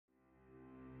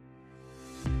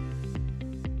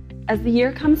As the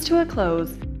year comes to a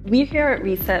close, we here at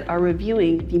Reset are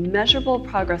reviewing the measurable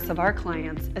progress of our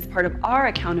clients as part of our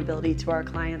accountability to our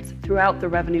clients throughout the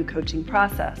revenue coaching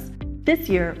process. This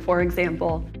year, for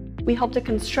example, we helped a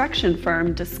construction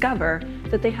firm discover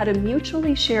that they had a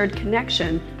mutually shared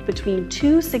connection between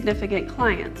two significant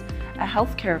clients, a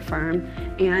healthcare firm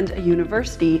and a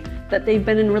university that they've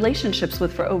been in relationships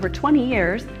with for over 20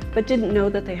 years, but didn't know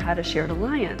that they had a shared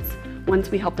alliance.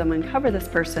 Once we helped them uncover this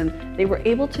person, they were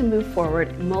able to move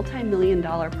forward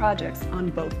multi-million-dollar projects on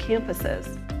both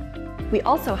campuses. We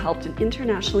also helped an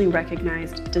internationally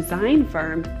recognized design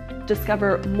firm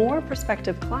discover more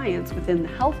prospective clients within the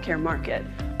healthcare market,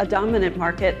 a dominant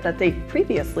market that they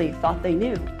previously thought they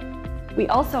knew. We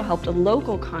also helped a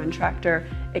local contractor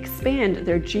expand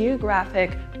their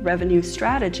geographic revenue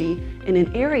strategy in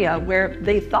an area where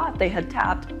they thought they had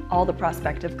tapped all the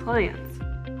prospective clients.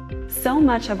 So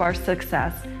much of our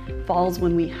success falls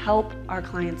when we help our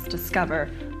clients discover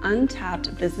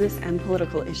untapped business and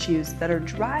political issues that are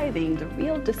driving the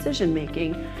real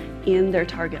decision-making in their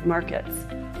target markets.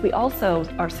 We also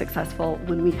are successful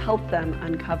when we help them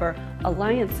uncover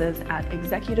alliances at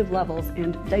executive levels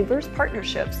and diverse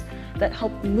partnerships that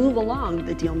help move along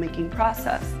the deal-making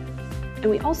process. And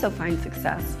we also find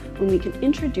success when we can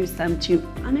introduce them to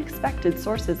unexpected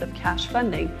sources of cash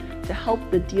funding to help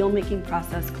the deal-making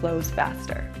process close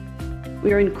faster.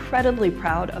 We are incredibly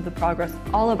proud of the progress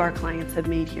all of our clients have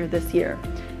made here this year.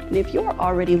 And if you're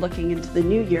already looking into the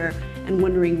new year and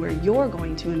wondering where you're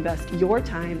going to invest your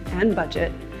time and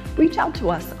budget, reach out to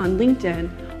us on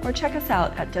LinkedIn or check us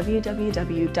out at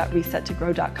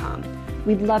www.resettogrow.com.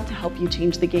 We'd love to help you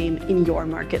change the game in your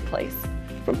marketplace.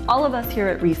 From all of us here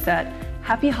at Reset,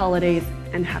 happy holidays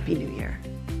and happy new year.